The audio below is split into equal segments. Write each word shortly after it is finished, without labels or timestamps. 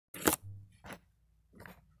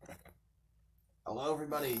Hello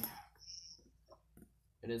everybody,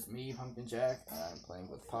 it is me, Pumpkin Jack, and I'm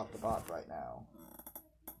playing with Popthebot right now.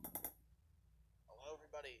 Hello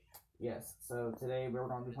everybody. Yes, so today we're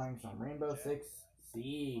going to be playing some Rainbow Six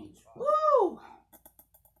Siege. Woo!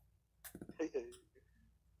 Yes,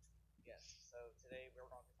 so today we're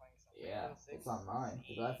going to be playing some Yeah, Rainbow Six it's on mine,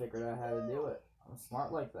 because I Siege. figured out how to do it. I'm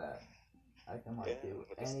smart like that. I can do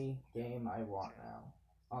any game I want now.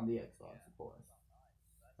 On the Xbox, of course.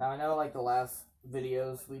 Now I know like the last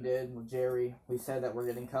videos we did with Jerry, we said that we're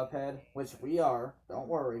getting Cuphead, which we are. Don't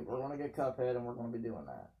worry, we're going to get Cuphead and we're going to be doing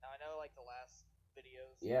that. Now I know like the last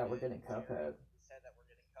videos. Yeah, we're getting Cuphead. We said that we're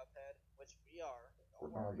getting Cuphead, which we are. We're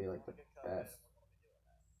going to be like the best.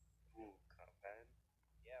 Ooh, Cuphead.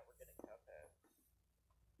 Yeah, we're getting Cuphead.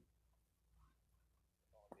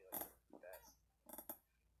 We're going to be like the best.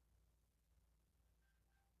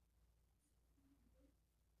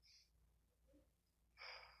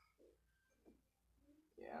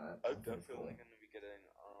 Yeah, I'm definitely going to be getting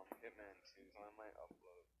Hitman 2, so I might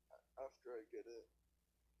upload after I get it.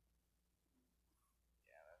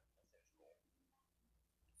 Yeah, that seems cool.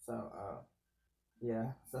 So,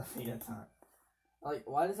 yeah, Sophia time. Like,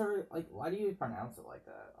 why do you pronounce it like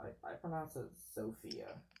that? I pronounce it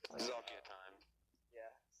Sophia. Like, Sophia time.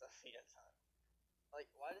 Yeah, Sophia time. Like,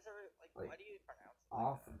 why does every why do you pronounce it?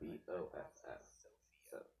 Off B-O-F-F.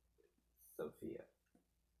 Sophia.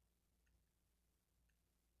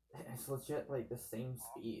 It's legit like the same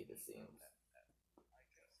speed, it seems.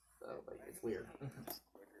 So like it's weird.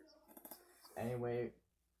 Anyway,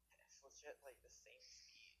 it's legit like the same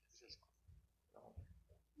speed. It's just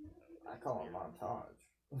I call him Montage.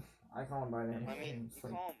 I call him by their I mean, names.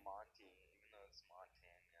 you call him Monty, even though it's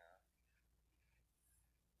Montana.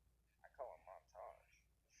 I call him Montage.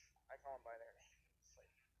 I call him by their names.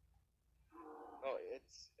 Like, oh,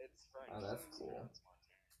 it's French. Oh, that's so cool. it's Montana.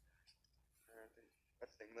 I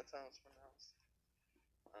think that's how it's pronounced.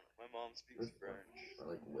 My mom speaks French. We're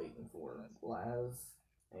like waiting for Laz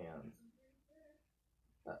and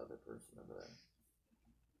that other person over there.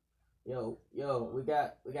 Yo, we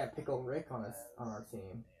got Pickle Rick on our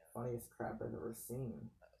team. Funniest crap I've ever seen.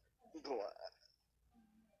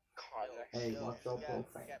 Hey, what's up, we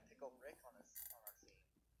fan? got Pickle Rick on our team.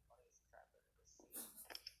 Funniest crap I've ever seen.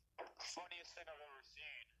 Funniest thing I've ever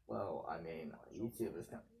seen. Well, I mean,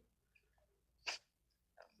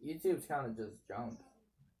 YouTube's kind of just junk.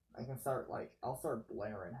 I'll start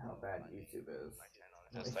blaring how bad YouTube is.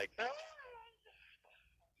 Just like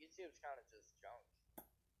YouTube's kind of just junk.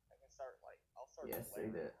 I'll start Yes, they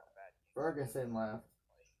blaring did. how bad YouTube Ferguson left.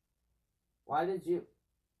 Why did you?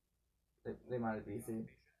 They might have BC. Yes,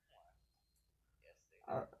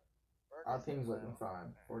 they did. Our ping's looking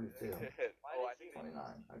fine. 42. Oh, I think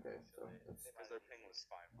 29. Okay, so it's because their ping was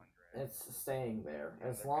 500. it's staying there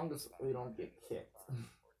as long as we don't get kicked.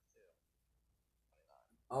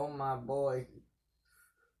 Oh my boy.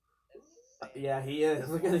 Yeah, he is.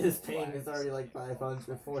 Look at his ping. It's already like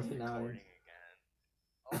 549.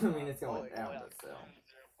 I mean, it's going down, but still.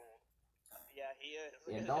 Yeah, he is.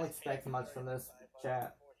 Yeah, don't expect much from this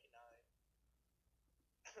chat.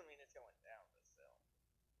 I mean, it's going down, but still.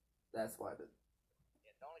 That's why the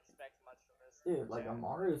Yeah, don't expect much from this. dude, like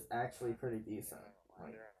Amaru's actually pretty decent.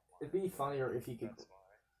 Like, it'd be funnier if you could.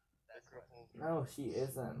 No, she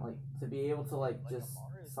isn't. Like, to be able to like just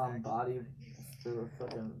somebody through a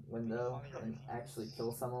freaking window and actually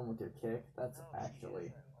kill someone with your kick. That's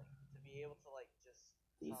actually to be able to like just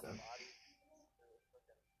decent.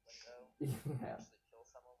 Yeah.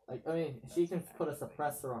 Like, I mean, she can put a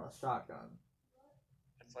suppressor on a shotgun.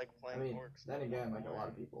 It's like playing I mean, orcs. then again, like a lot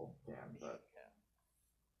of people can, but yeah.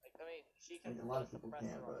 Like, I mean, she can like, a put lot a of people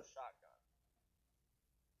suppressor can, on but a shotgun.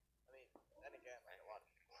 I mean, then again, like a lot of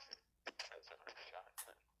people.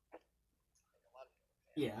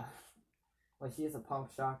 yeah, like she has a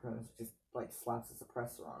pump shotgun and she just like slaps a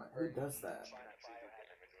suppressor on it. Who does that?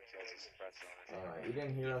 You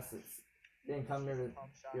didn't hear us. You didn't come here to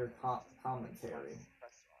your commentary.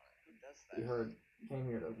 You came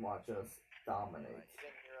here to watch us dominate. You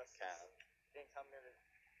didn't hear us. You didn't come here to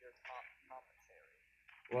your commentary.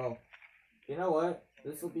 Well, you know what?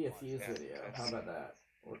 This will be a FUZE video. How about that?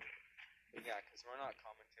 Yeah, because we're not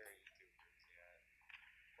commentary YouTubers yet.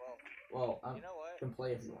 Well, I you know what? can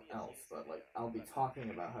play everyone else, but like I'll be talking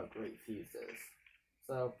about how great FUZE is.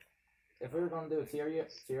 So, if we were gonna do a tier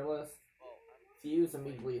list, FUZE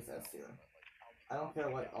immediately is S tier. I don't care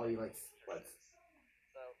what all you like splits.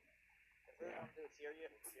 So, if we're gonna do a tier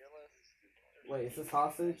list. Wait, is this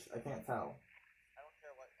hostage? I can't tell. I don't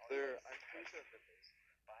care what. I'm pretty sure they're basement.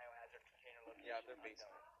 Biohazard container location. Yeah, they're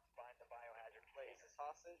basement. Behind the biohazard. Wait, is this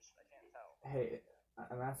hostage? I can't tell. Hey,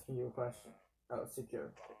 I'm asking you a question. Oh,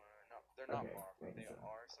 secure. No, they're not Okay, far, but they making sure.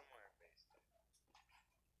 are somewhere based.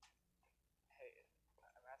 Hey,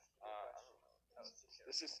 I'm asking you a I question. don't know. Oh, it's secure.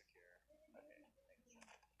 This is secure. Okay, thanks.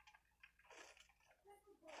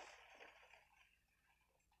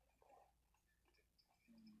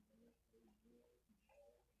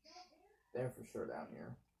 They're for sure down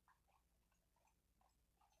here.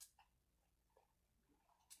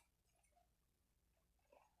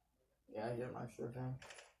 Yeah, I hear my sure thing.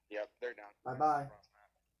 Yep, they're down. Bye bye.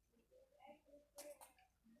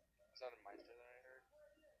 Is that a Meister that I heard?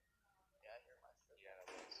 Yeah, I hear my stuff. Yeah, that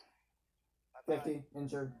was. Bye-bye. 50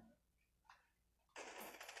 injured.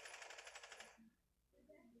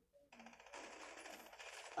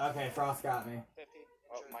 Okay, Frost got me. 50.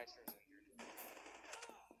 Oh, Meister's injured.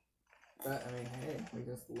 But I mean, hey, we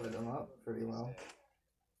just lit him up pretty well.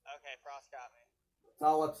 Okay, Frost got me. It's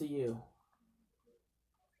all up to you.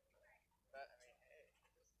 But I mean, hey, just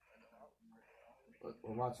lit him up pretty well. Look,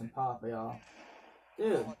 we're watching Pop, y'all.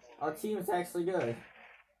 Dude, our team is actually good.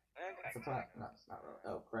 Surprise! Not really.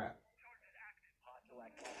 Oh crap!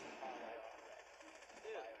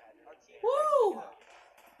 Woo!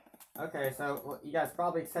 Okay, so well, you guys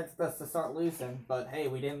probably expected us to start losing, but hey,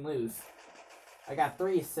 we didn't lose. I got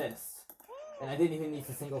 3 assists, and I didn't even use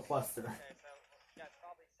a single cluster. Okay, so you guys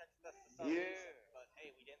probably expected us to start losing, but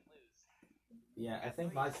hey, we didn't lose. Yeah, I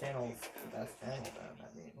think my channel's the best channel then.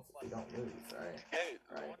 That means we don't lose, right? Hey,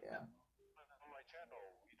 Right, yeah. on my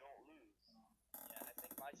channel, we don't lose. Yeah, I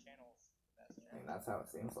think my channel's the best I channel. mean, that's how it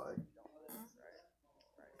seems like. We don't lose, right?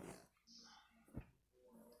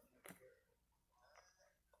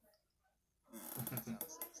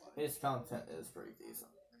 His content is pretty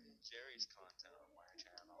decent. Jerry's content on my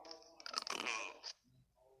channel.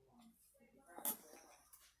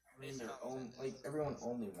 I mean, like everyone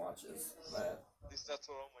only watches that. At least that's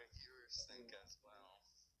what all my viewers think as well.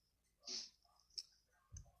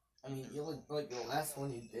 I mean, you look like the last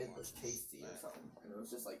one you did was tasty or something, and it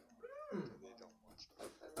was just like, They don't watch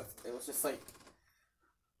me. it was just like.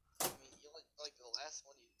 I mean, you like the last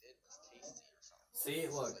one you did was tasty or something. See,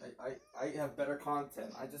 look, I have better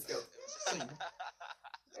content. I just go, It was just like,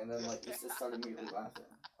 and then like you just start immediately laughing.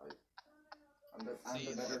 Like, I'm the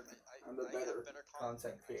better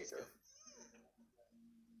content creator.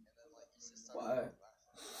 And then like you just start What? laughing.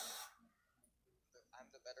 I'm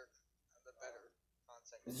the better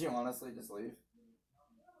content. Did you honestly just leave?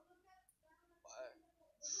 What?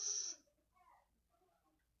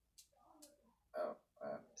 Oh,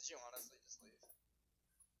 Did you honestly just leave?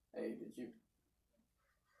 hey, did you?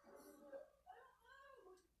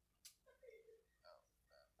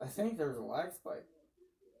 I think there was a lag spike.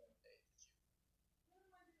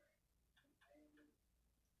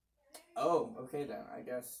 Oh, okay then. I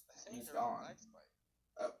guess I think he's there was a gone. lag spike.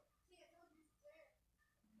 Oh.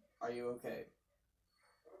 Are you okay?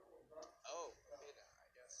 Oh, okay then. I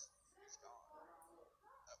guess he's gone.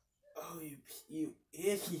 Oh, you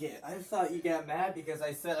idiot! I thought you got mad because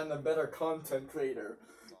I said I'm the better content creator.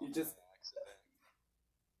 You just,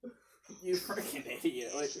 you freaking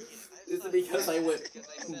idiot! Like, is it because I went?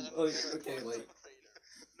 Like, okay, like,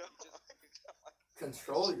 No.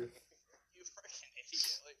 control your. You freaking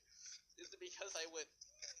idiot! Like, is it because I went?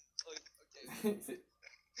 Like, okay.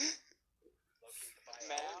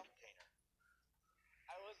 Ma'am?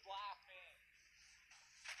 I was laughing.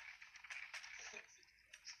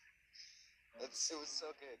 It was so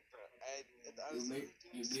good, bro. I You was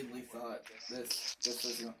immediately thought this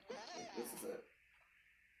is it.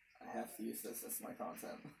 I have to use this as my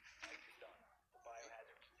content.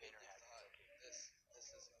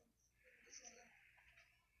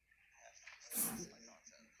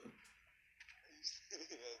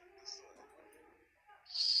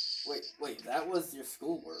 Wait, that was your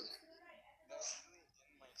schoolwork. That's in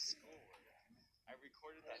my schoolwork. I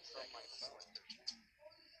recorded that from my phone.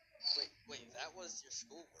 Wait, that was your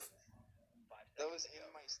schoolwork. That was in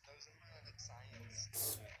my like science.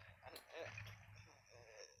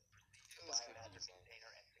 It was confusing.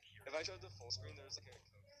 If I showed the full screen, there was like a Coke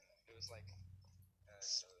thing. It was like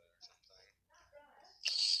soda or something.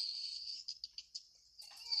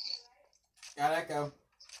 Got echo.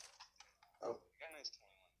 Oh. I got a nice 21.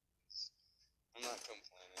 I'm not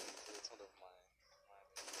complaining because it's one of my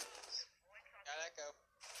videos. Got echo.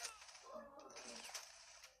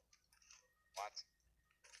 What?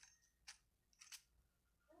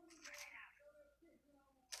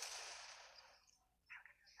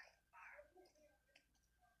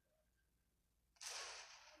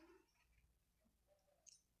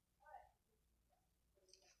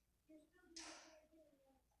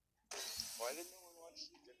 Why did no one watch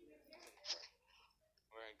the good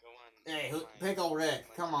where I go on? Hey, my- Pickle Rick,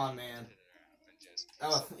 my come on, man. editor app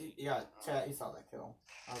Oh, yeah, chat, you saw that kill.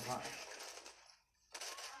 I was lying.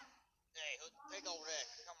 Hey, Pickle Rick,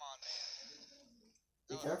 come on, man.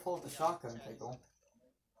 Be careful with the shotgun, Pickle.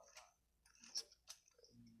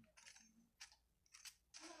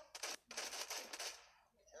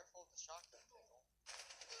 Be careful with the shotgun, Pickle.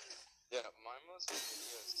 Yeah, my most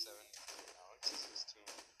video is 70. Alex's is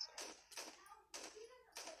 207.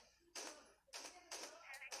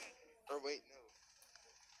 Or wait, no.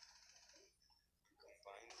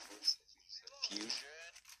 Combined forces. FUZE.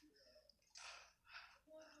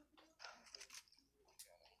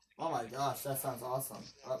 Oh my gosh, that sounds awesome.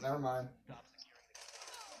 Oh, never mind.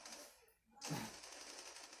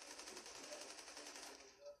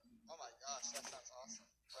 Oh my gosh, that sounds awesome.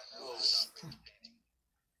 But no, Oh.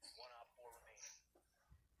 one op 4 remaining.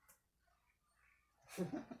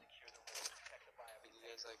 You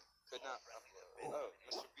guys like could not upload. Oh,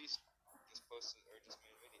 Mr. Beast just posted or just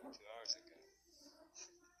made a video 2 hours ago.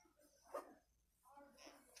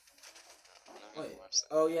 Wait.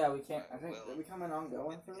 Oh yeah, we can't. I think did we come in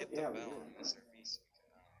ongoing for it? Hit the Yeah, we bell did. on Mr. Beast because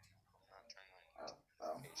I'm not turning on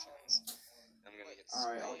Oh. notifications. I'm gonna get All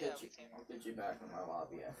right, spammed. I'll get you back in my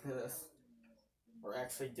lobby after this. We're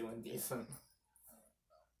actually doing decent.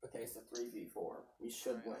 Okay, so 3v4. We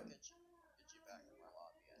should win. Get you back in my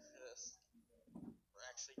lobby after this. We're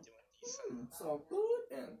actually doing decent. So good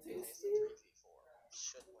and Okay, so tasty. 3v4. We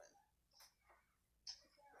should win.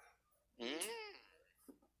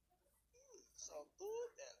 So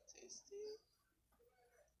good and tasty.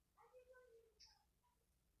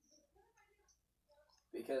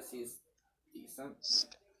 Because he's decent.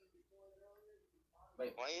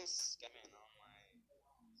 Wait. Why is scamming on my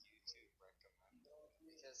YouTube recommended?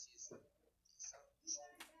 Because he's decent.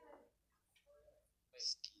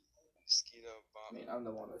 Mosquito Bob. I mean, I'm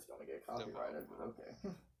the one that's gonna get copyrighted, but okay.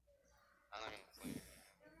 I'm not gonna play it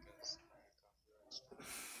because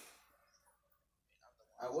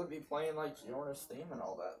I would be playing like Jonas Theme and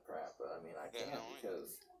all that crap, but I mean, I Yeah, can't no, I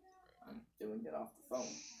because I'm doing it off the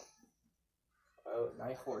phone. Oh,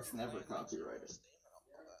 Night Horse never copyrighted.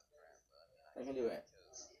 I can do it.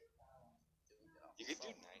 you could do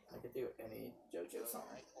night. I could do any JoJo song.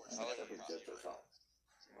 I Any like every JoJo song.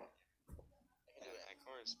 Yeah, night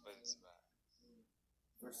chorus, but it's bad.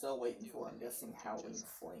 We're still waiting for, I'm guessing, Howling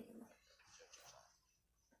Flame.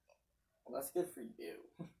 Well, that's good for you.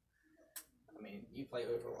 I mean, you play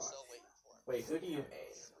Overwatch. Wait, who do you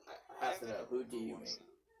main? I have to know, who do you main?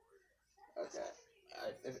 Okay.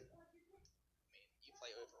 You play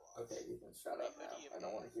Overwatch. Okay, you can shut up now. I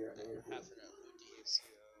don't want to hear any of you. Have to know who do you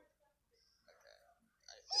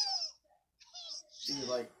See,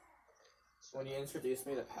 like, when you introduced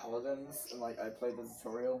me to Paladins, and, like, I played the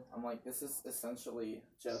tutorial, I'm like, this is essentially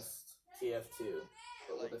just TF2,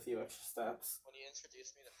 but with a few extra steps. When you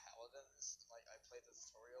introduced me to Paladins, like, I played the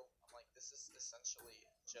tutorial, I'm like, this is essentially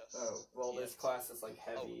just Oh, well, there's classes like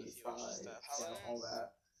Heavy, with a few Spy, extra steps. you know, all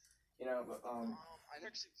that. You know, but, I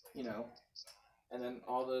actually played you know, so. and then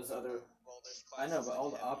all those other, Well, there's I know, but classes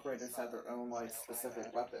all like the Heavy, operators have their own, like, Spy,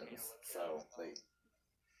 specific weapons, so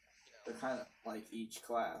they're kind of like each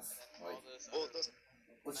class, like, Well, it doesn't.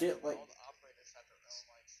 legit, like, all the operators have their own,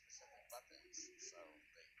 like, specific weapons, so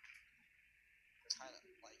they're kind of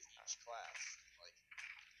like each class, like,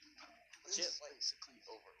 legit, It's like, basically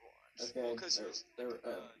Overwatch. okay, Well, 'cause they're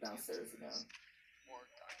downstairs again. more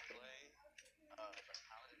gunplay. But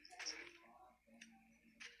Paladins is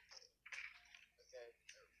okay,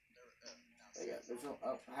 They got visual,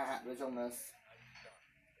 oh, haha, visual miss.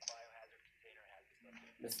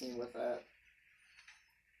 Miss me with that.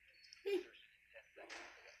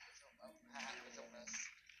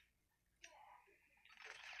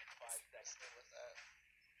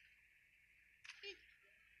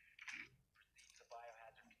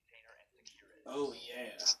 Oh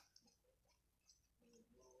yeah.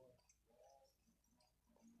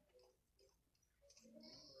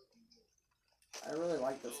 I really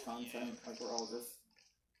like this content, like we're all just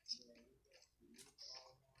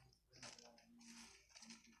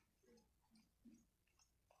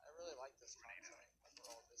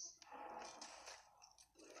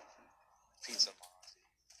Pizza Mozzie.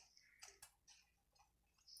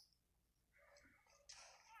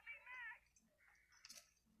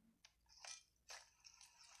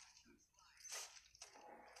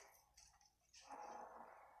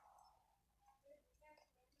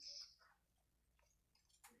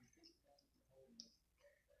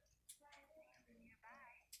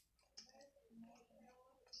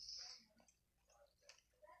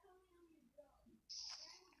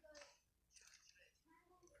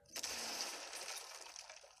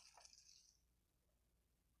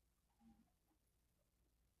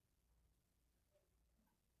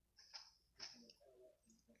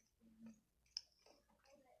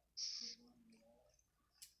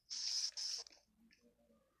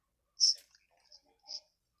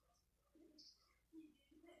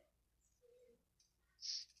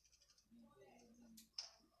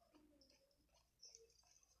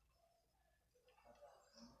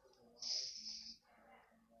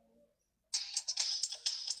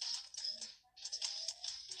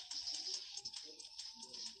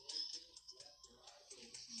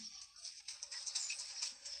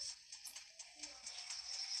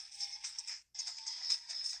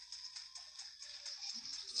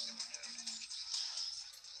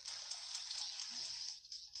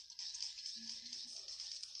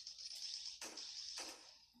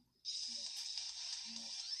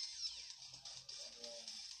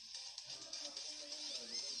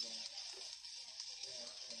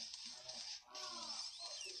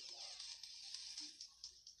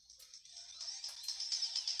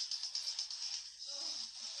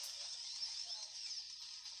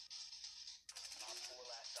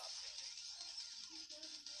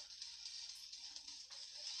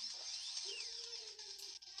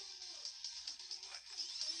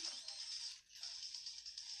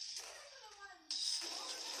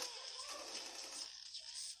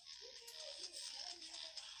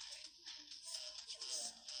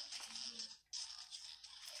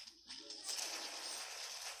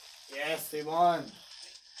 Yes, we won.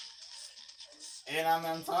 And I'm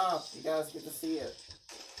on top. You guys get to see it.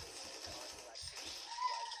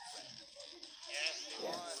 Yes, we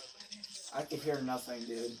won. I could hear nothing,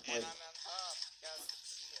 dude. And Like, I'm on top. You guys get to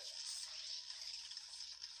see it.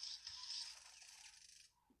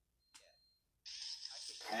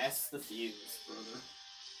 pass the fuse, brother.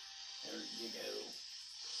 There you go.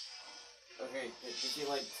 Okay, if you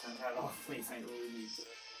like turn that off, please, I really need to.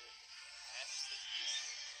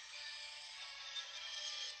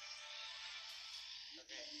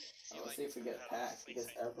 Let's see if we get a pack, because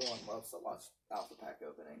everyone loves to watch alpha pack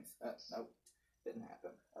openings. Nope, didn't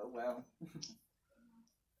happen. Oh well.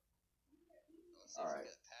 Alright.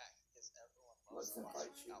 Let's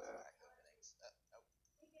invite you back. Nope,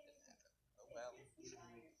 didn't happen. Oh well.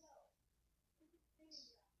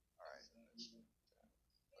 Alright.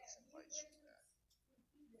 Let's invite you back.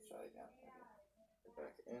 Try again. Get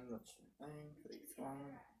back in the thing. Please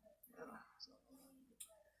one.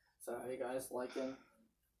 So how you guys liking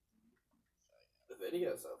the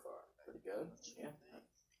video so far? Pretty good? Yeah.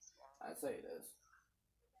 I'd say it is.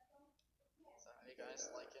 So how you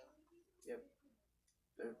guys liking? Yep.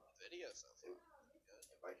 The video so far? Good.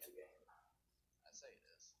 Invite to game. I'd say it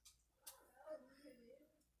is.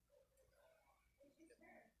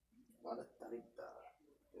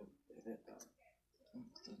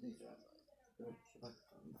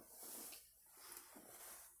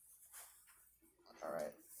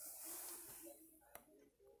 Alright.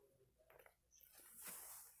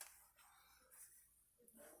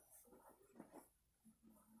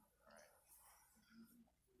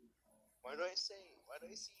 Why do I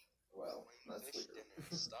see? Well, that's fish weird. dinner,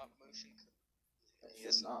 stop motion. That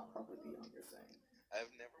should not probably be on your thing.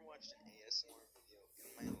 I've never watched an ASMR video in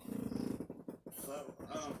my life. So,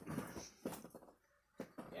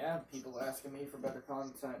 yeah, people asking me for better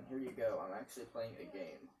content. Here you go. I'm actually playing a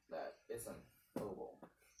game that isn't mobile.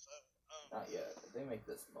 So, Not yet. If they make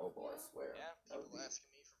this mobile, I swear. yeah, people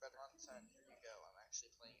asking me for better content. Here you go. I'm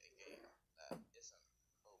actually playing a game that isn't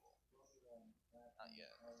mobile. Not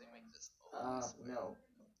yet. If they make this mobile, I swear. No.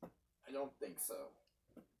 I don't think so.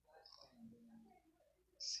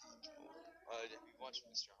 Have you watched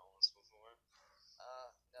Mr. Holmes before?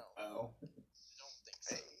 No. Oh. I don't think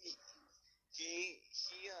so.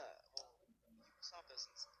 Well, Ubisoft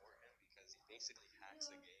doesn't support him because he basically hacks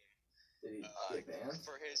the game. Did he get banned?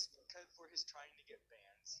 For his trying to get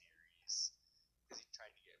banned series. Because he's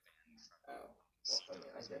trying to get banned from. Oh. Well, I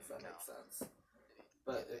mean, I guess that makes sense.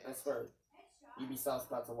 But I swear, Ubisoft's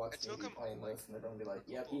about to watch me be playing this, and they're gonna be like,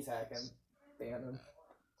 "Yep, he's hacking, ban him."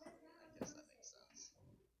 I guess that makes sense.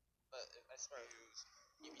 But I swear,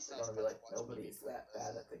 They're Ubisoft's gonna be like, about to watch me "Nobody's that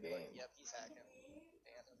bad at the game." Yep, he's hacking.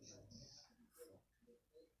 Ban him.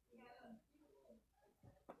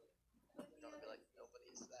 They're gonna be like,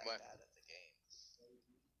 nobody's that bad at the game.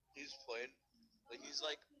 He's played. Like, he's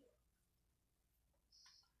like.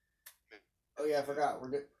 Oh yeah, I forgot.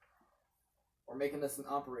 We're making this an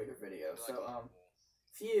operator video. So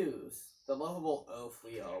Fuse, the lovable oaf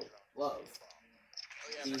we all love.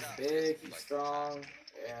 He's big, he's strong,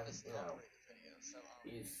 and you know,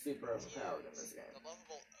 he's super overpowered in this game.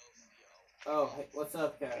 Oh, hey, what's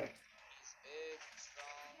up, Kat?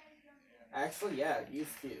 Actually, yeah, use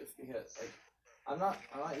Fuse because like I'm not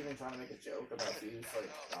even trying to make a joke about Fuse like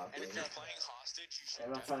not being.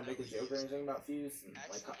 I'm not trying to make a joke or anything about Fuse and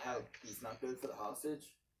like how he's not good for the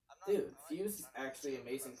hostage. Dude, Fuse is actually an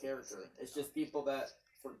amazing character. It's just people that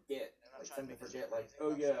forget, like tend to forget, like,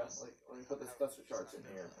 oh yeah, like let me put this cluster charge in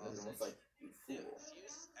here, and everyone's like, you fool.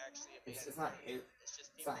 It's not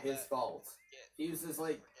his fault. Fuse is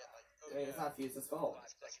like, I mean, it's not Fuse's fault.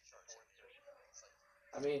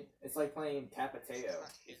 I mean, it's like playing Capiteo.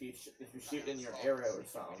 If you shoot in your arrow or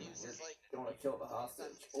something, you're going to kill the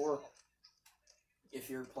hostage. Or if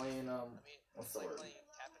you're playing what's the word? If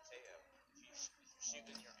you shoot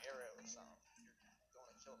in your arrow or something, you're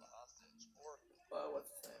going to kill the hostage. Or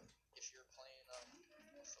what's his name? If you're playing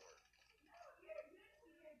what's the word?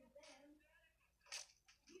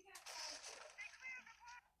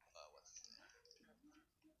 What's his name?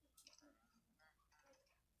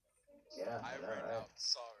 Yeah, I know, ran right? out.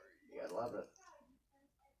 Sorry. You gotta love it.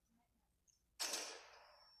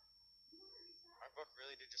 My book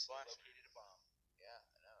really did just launch. Located a bomb. Yeah,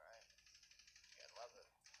 I know, right? You gotta love it.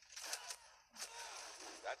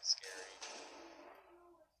 That's scary.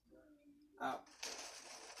 Oh.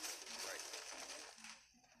 Right.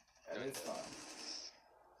 That is fun.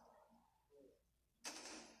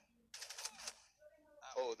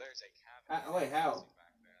 Oh, there's a cabin. Wait, how?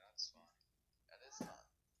 Back there. That's fun. That is fun.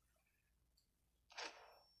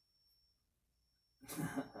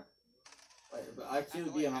 Wait, but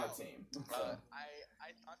IQ would be on our team. So.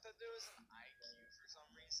 I thought that there was an IQ for some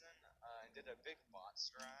reason. I did a big bot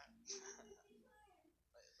strat.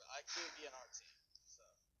 But IQ would be on our team. So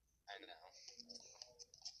I know.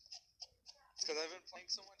 Because I've been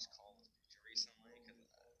playing so much Call of Duty recently.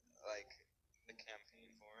 Because like the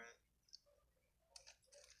campaign for it.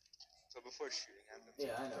 So before shooting happens.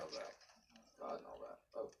 Yeah, I know that. I know that.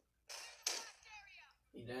 Oh.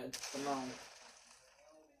 He did. Come on.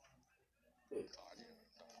 Dude.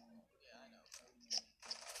 Yeah,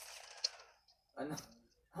 I know.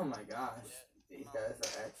 Oh my gosh. These guys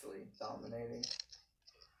are actually dominating.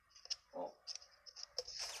 Oh.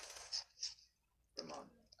 Come on.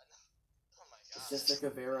 Oh my It's gosh. just like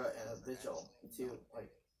a Vera and a Vigil. Too,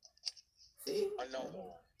 like. See? I know.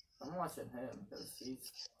 I'm watching him because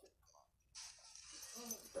he's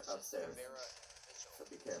upstairs. So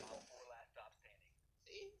be careful.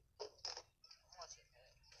 See? I'm watching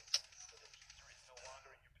him.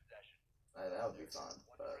 That would be fun,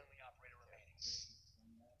 but.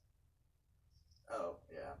 Oh,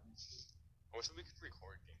 yeah. I wish we could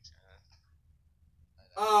record game chat.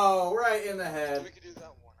 Oh, right in the head. We could do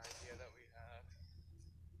that one idea that we had.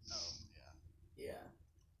 Oh, yeah.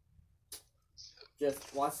 Yeah.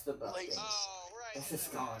 Just watch the buff. Oh, right. It's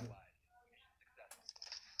just gone.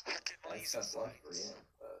 That's tough luck for you,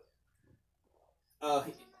 but. Oh,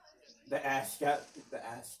 the Ash got the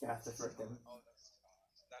frickin'. Oh,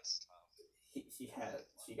 that's tough.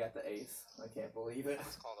 She got the ace. I can't believe it.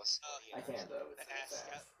 It's called a I can't though. The It's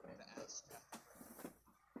Ash got Ash.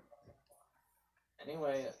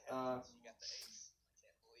 Anyway, She got the ace. I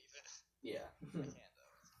can't believe it. yeah. I can't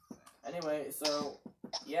though. Anyway, so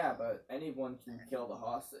yeah, but anyone can kill the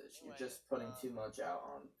hostage. You're just putting too much out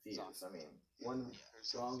on FUZE. I mean, one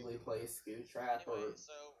wrongly placed goo trap or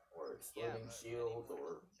exploding shield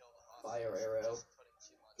or fire arrow,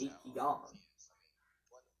 he gone.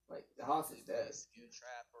 Like the hostage dead.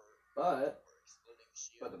 But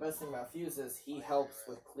the best thing about FUZE is he helps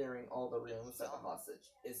with clearing all the rooms that the hostage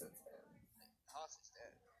isn't in.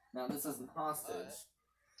 Now this isn't hostage.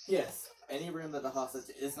 Yes, any room that the hostage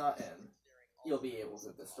is not in, you'll be able to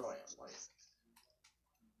destroy him. Like,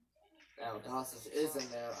 now, if the hostage is in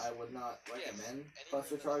there, I would not recommend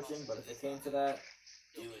cluster charging, but if it came to that,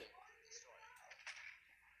 do it.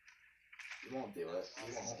 You won't do it.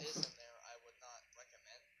 You won't. I would not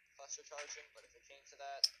recommend cluster charging, but if it came to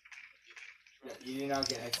that, Yeah, you do not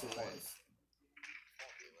get extra points.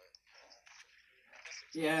 won't do it.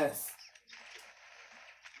 Yes.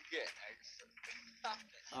 You get extra.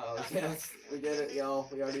 Oh, yes. We did it, y'all.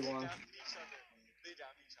 We already won. Lay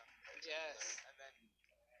down each other. Yes. And then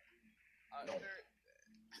No. oh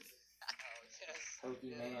yes.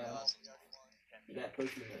 Pokemon. Yeah, You got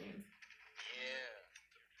Pokemon. yeah.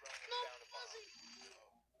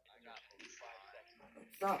 I got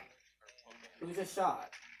Stop. Who just shot?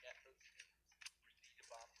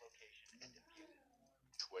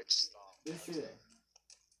 Twitch stop. Who's shooting?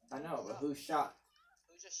 I know, but who shot?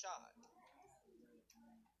 Who just shot?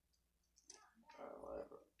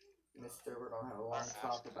 Whatever. Mr. We're gonna have a long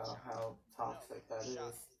talk about how toxic that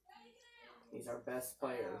is. He's our best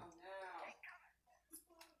player.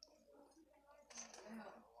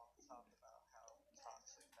 Talk about how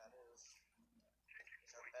toxic that is.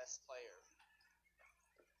 He's our best player.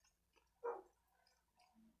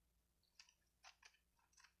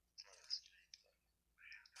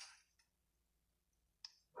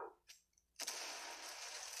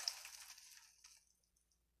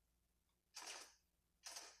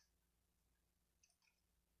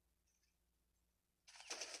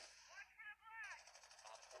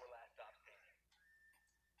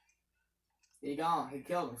 He gone. He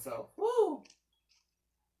killed himself. Woo!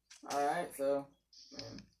 Alright, so.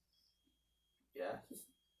 Yeah.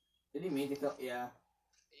 Did he mean to kill? Yeah.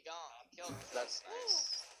 He gone. Killed him. That's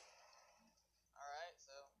nice. Alright,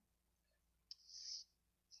 so.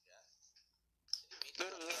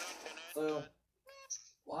 Yeah. So,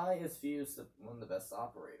 why is FUZE one of the best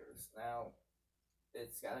operators? Now,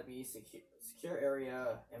 it's gotta be secure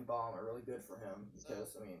area and bomb are really good for him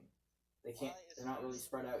because, I mean, they're not really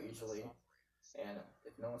spread out usually. And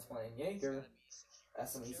if no one's playing Jaeger,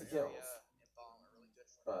 that's some easy kills.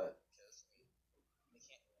 But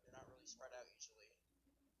they're not really spread out usually.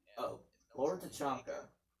 Oh, Lord Tachanka.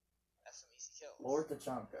 Lord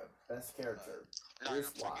Tachanka, best character.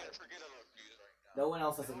 Here's why. No one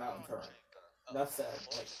else has a mountain turret. Enough said.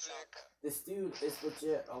 Like, this dude is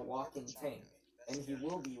legit a walking tank, and he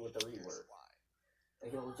will be with the rework.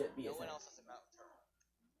 Like, he'll legit be a tank.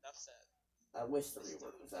 I wish the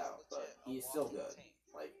rework was out, but he's still good.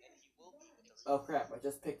 Like, oh crap, I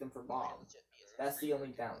just picked him for bomb. That's the only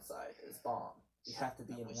downside, is bomb. You have to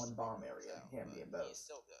be in one bomb area. You can't be in both. He's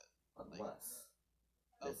still good. Unless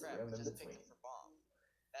Oh there's crap, a room in just pick between. him for bomb.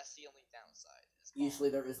 That's the only downside. Is bomb. Usually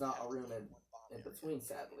there is not a You have to room be in one bomb area between, to be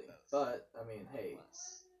sadly. both. But, I mean, hey,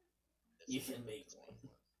 Unless you there's a can room make in one.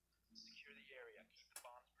 between.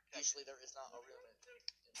 Usually there is not a room in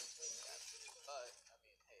between that, but I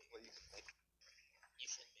mean, hey, Well, you can make you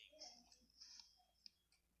should make one.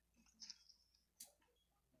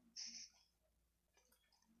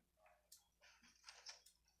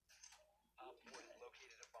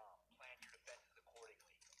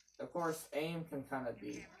 Of course, aim can kind of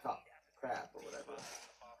be crap or whatever,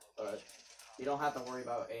 but you don't have to worry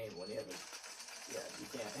about aim when you have a... Yeah, you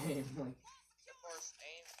can't aim. Like, Of course,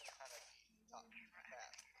 aim can kind of be top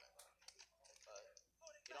crap, but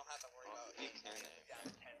you don't have to worry about you aim. can aim. Yeah,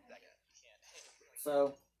 you can't aim.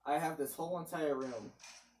 so, I have this whole entire room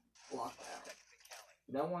locked down.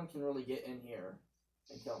 No one can really get in here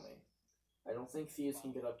and kill me. I don't think FUZE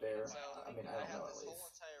can get up there. So, I mean, I don't know have at this least. whole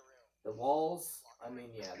entire room. The walls, I mean,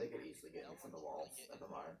 yeah, they could easily get me from the walls. Never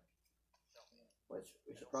mind. Which,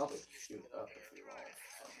 we should probably shoot up a few walls.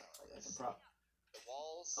 Like, I can The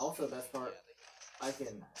walls. Also, best part,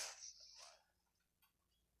 yeah,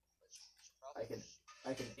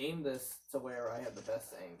 I can aim this to where I have the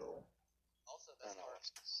best angle. Also, best part,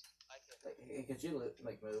 I can. Hey, could you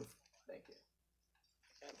like move? Thank you.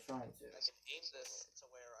 I'm trying to. I can aim this to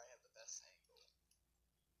where I have the best angle.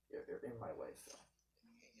 You're in my way, so.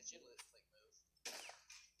 Could you like move?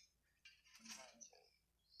 I'm trying to.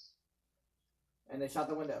 And they shot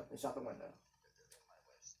the window. They shot the window. You're in my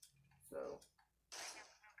way. So.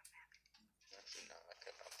 Actually, no, I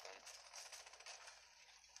could help them.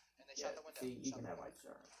 And they Yeah, shot the window. see, you can have my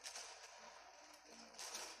turn.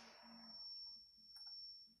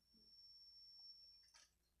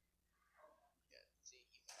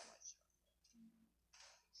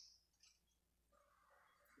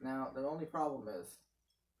 Now, the only problem is,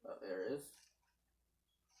 there is.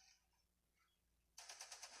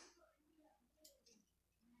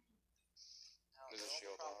 There's a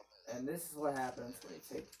shield up. And this is what happens when you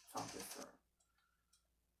take Tonka's turn.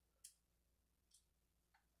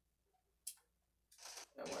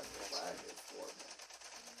 And when the lag is horrible.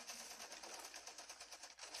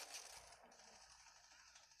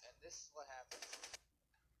 And this is what happens.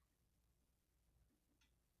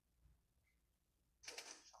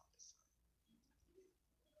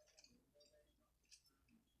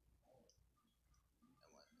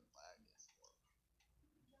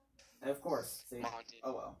 And of course, see, Monty.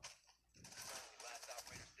 oh well.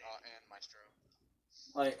 And Maestro.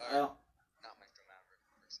 Like, I don't, Not Maestro Maverick.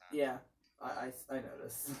 yeah, I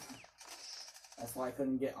noticed. That's why I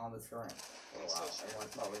couldn't get on this current for a while. I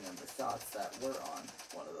want to probably remember shots that were on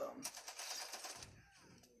one of them.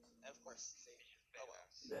 Of course, see, oh well.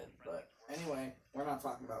 Did, but anyway, we're not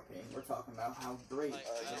talking about ping. We're talking about how great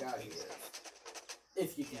the guy is.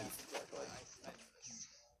 If you can use it correctly. I noticed.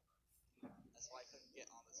 That's why I couldn't get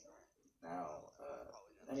on this current. Now,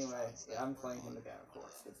 anyway, yeah, I'm playing him again, of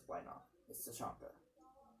course, because why not? It's Tachanka.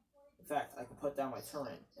 In fact, I can put down my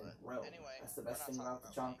turret in roam. Anyway, That's the best thing about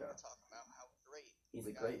Tachanka. We're talking about how great He's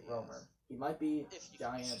a great roamer. He might be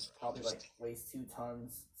giant, probably like weighs 2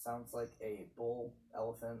 tons, sounds like a bull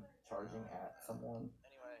elephant charging at someone,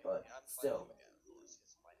 Anyway, but I'm still, playing him again, of course,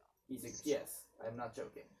 'cause why not? he's a, yes, I'm not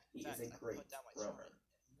joking. He In fact, is a I can great put down my roamer. turret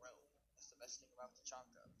in roam. That's the best thing about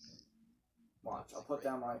Tachanka. Watch, I'll put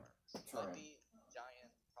down my Might turret be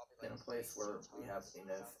giant, probably in like a place where 2 we have tons,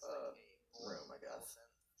 enough sounds like a bull room, I guess.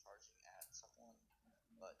 elephant charging at someone,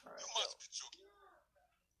 but Alright. still,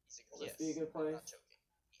 he's a, Will this be a good I'm place? not joking.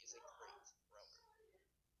 He is a great roamer.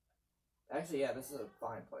 Actually, yeah, this is a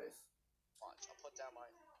fine place. Watch, I'll put down my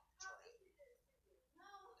turret in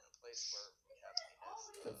a place where we have enough.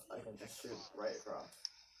 Because I can just shoot right across.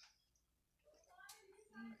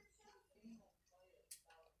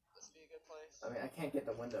 This be a good place. I mean, I can't get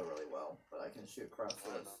the window really well, but I can shoot across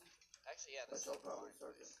this. Actually, yeah, this Which is I'll a probably fine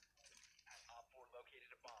start place.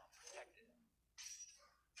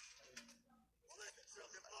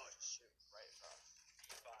 Shoot right across.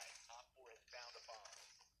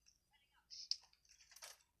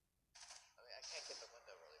 I mean, I can't get the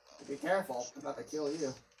window really well. Be careful, I'm about to kill you.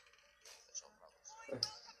 Which I'll probably start.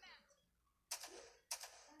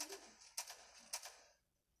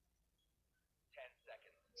 10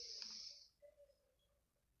 seconds.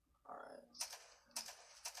 Alright.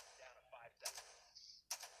 Down to 5 seconds.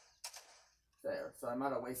 There. So I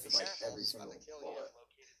might have wasted like Careful, every it's about single to kill you. bullet.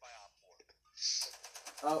 Located by Op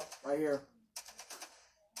 4. Oh, right here.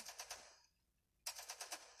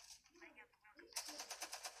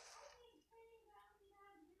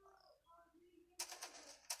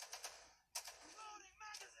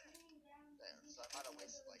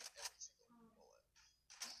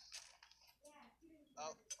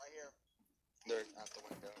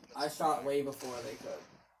 I shot way before they could.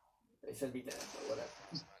 They should be dead, but whatever.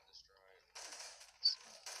 It's not destroyed.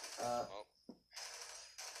 Oh.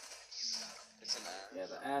 It's an ash. Yeah,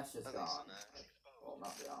 the ash is At least gone. an ash. Well,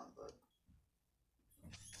 not gone, but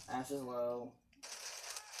ash is low.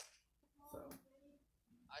 So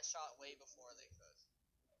I shot way before they could.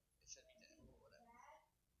 They should be dead, but whatever.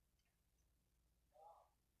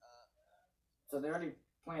 so they already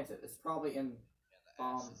planted. It's probably in Yeah, the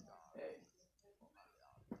ash is gone. A.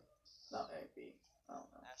 Not A, B. I don't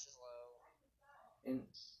know. Ash is low. In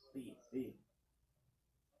B. B.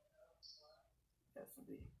 Yes, in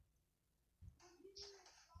B.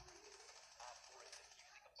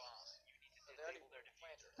 So they already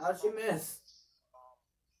planted. How'd she miss?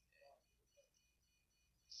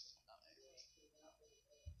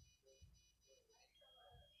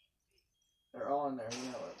 They're all in there,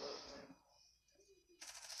 you know it, but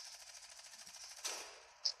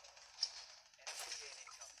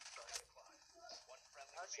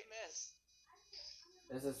How'd she miss?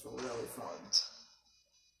 this is really fun.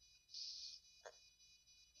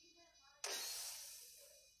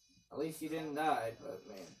 At least you didn't die, but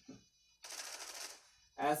man.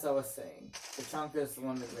 As I was saying, Tachanka is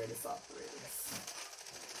one of the greatest operators.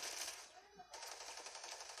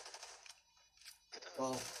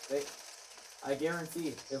 Well, I guarantee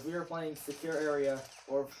if we were playing secure area,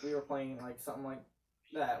 or if we were playing like something like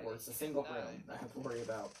that, where it's a single room I have to worry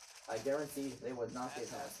about, I guarantee they would not get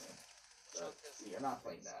past me. But you're not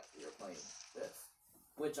playing that, you're playing this.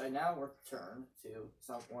 Which I now return to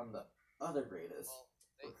one of the other greatest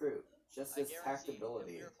recruit. Just his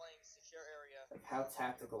tactability, If we were playing secure area, like how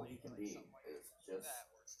tactical he can be is just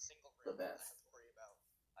the best.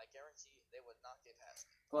 I guarantee they would not get past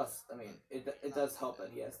me. Plus, I mean, it does help that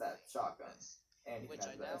he has that shotgun, and he can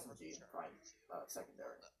have the SMG prime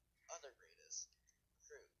secondary. Other greatest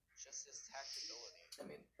recruit, just his tactability. I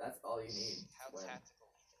mean, that's all you need How to win. tactical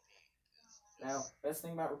he can be. Now, best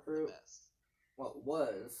thing about recruit, well,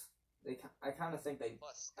 I kind of think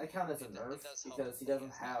I count as a nerf because he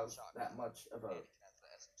doesn't have that much of a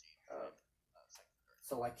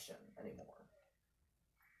selection anymore.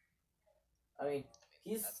 I mean,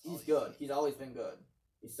 he's good. He's always been good.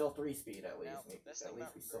 He's still 3-speed at least. At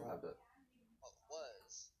least we still have the.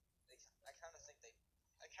 I kind of think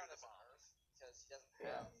I count as a nerf because he doesn't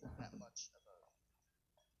have that much of a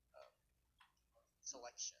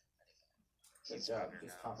selection anymore. Good job.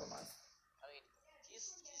 Just compromise. I mean, he's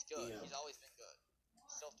good. Yeah. He's always been good.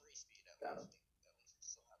 Still 3-speed at Got him. least. At least we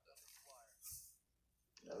still have the flyer.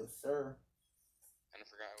 No, sir. And I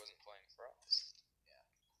forgot I wasn't playing Frost. Yeah.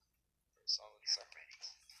 For a solid second.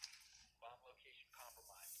 Bomb location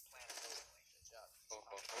compromised. Plan accordingly. Good job.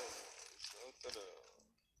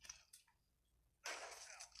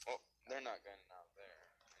 Oh, they're not gunning out there.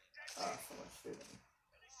 Someone's shooting.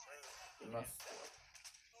 He must.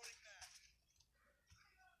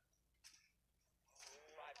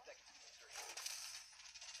 5 seconds to insertion.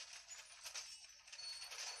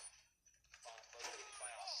 Bomb located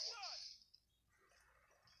by Op 4.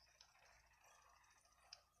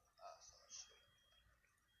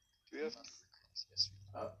 Do we have recruits? Yes,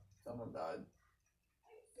 we do. Oh, someone died.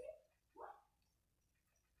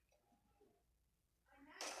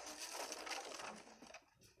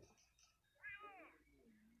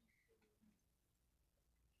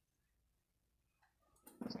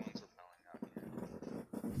 Someone's repelling out here.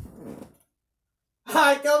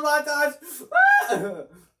 Hi, come on, Dodge!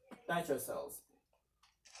 Nitro cells.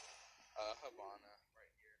 Habana,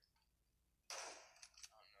 right here.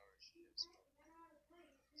 I don't know where she is.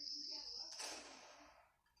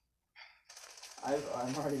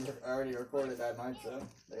 I'm already recorded that nitro.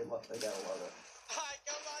 They gotta love it. Hi,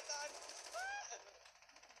 come on, Dodge!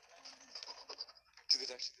 Dude,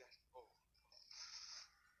 it's actually that. Oh.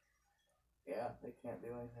 Yeah, they can't do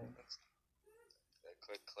anything. Yeah,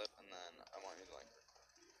 quick clip, and then I want you to like record.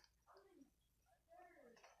 I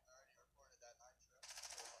already recorded that nitro.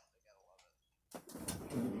 They gotta love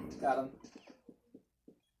it. Got him.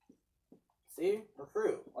 See?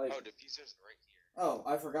 Recruit. Like, Oh, diffuser's right here. oh,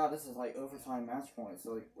 I forgot this is like overtime match points,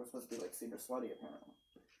 so like we're supposed to be like super sweaty apparently.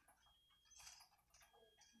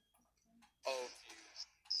 Oh, fuse.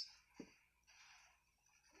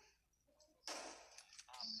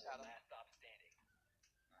 Op 4 last stop standing.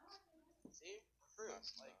 See? Recruit.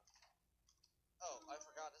 Nice. Like, oh, I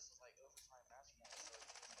forgot this is like overtime match points. So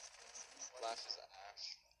Flash is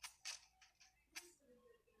Ash. You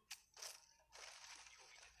will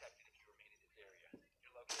be detected if you remain in this area.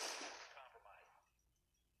 Your location is compromised.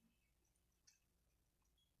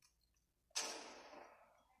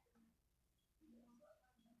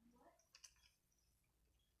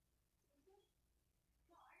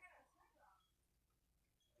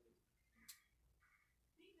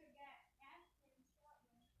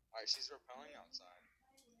 Alright, she's repelling outside.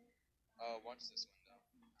 Watch this window.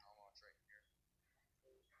 I'll watch right here.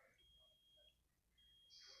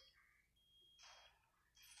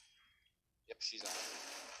 Yep, she's out.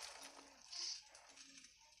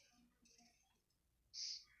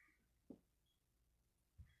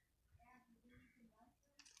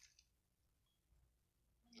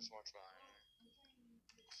 Just watch behind me.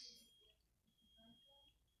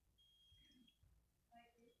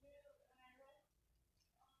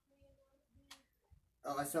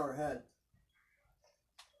 Oh, I saw her head.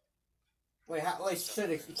 Wait,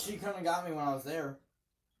 she couldn't have got me when I was there.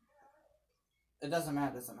 It doesn't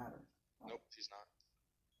matter, Nope, she's not.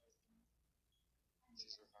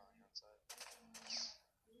 She's repelling outside.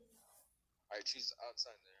 Alright, she's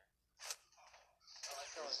outside there. Oh, I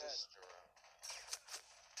saw her head.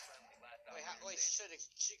 Wait, she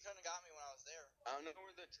couldn't have got me when I was there. I don't know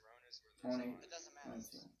where the drone is. 20. It doesn't matter.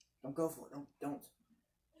 19. Don't go for it. Don't.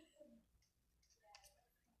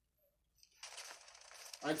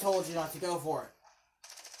 I told you not to go for it.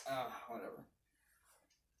 Whatever.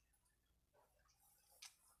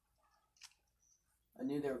 I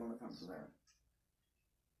knew they were going to come from there.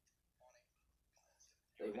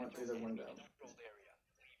 They went through the window.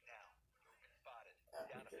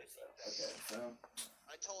 Okay, so.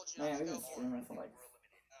 I told you Man, not to we've go been for it. streaming for like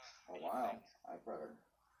a while. I better.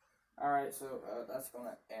 Alright, so that's going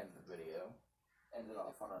to end the video. End it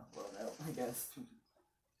off on a low note, I guess.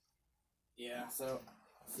 Yeah, so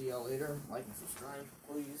see y'all later. Like and subscribe,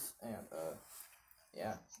 please. And,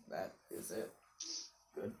 yeah, that is it.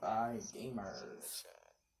 Goodbye, gamers.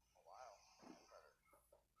 Wow.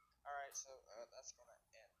 Alright, so that's gonna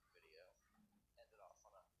end the video. End it off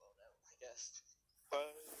on a low note, I guess.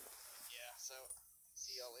 Bye. Yeah, so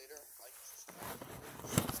see y'all later. Like and subscribe.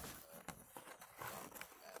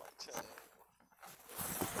 That's it.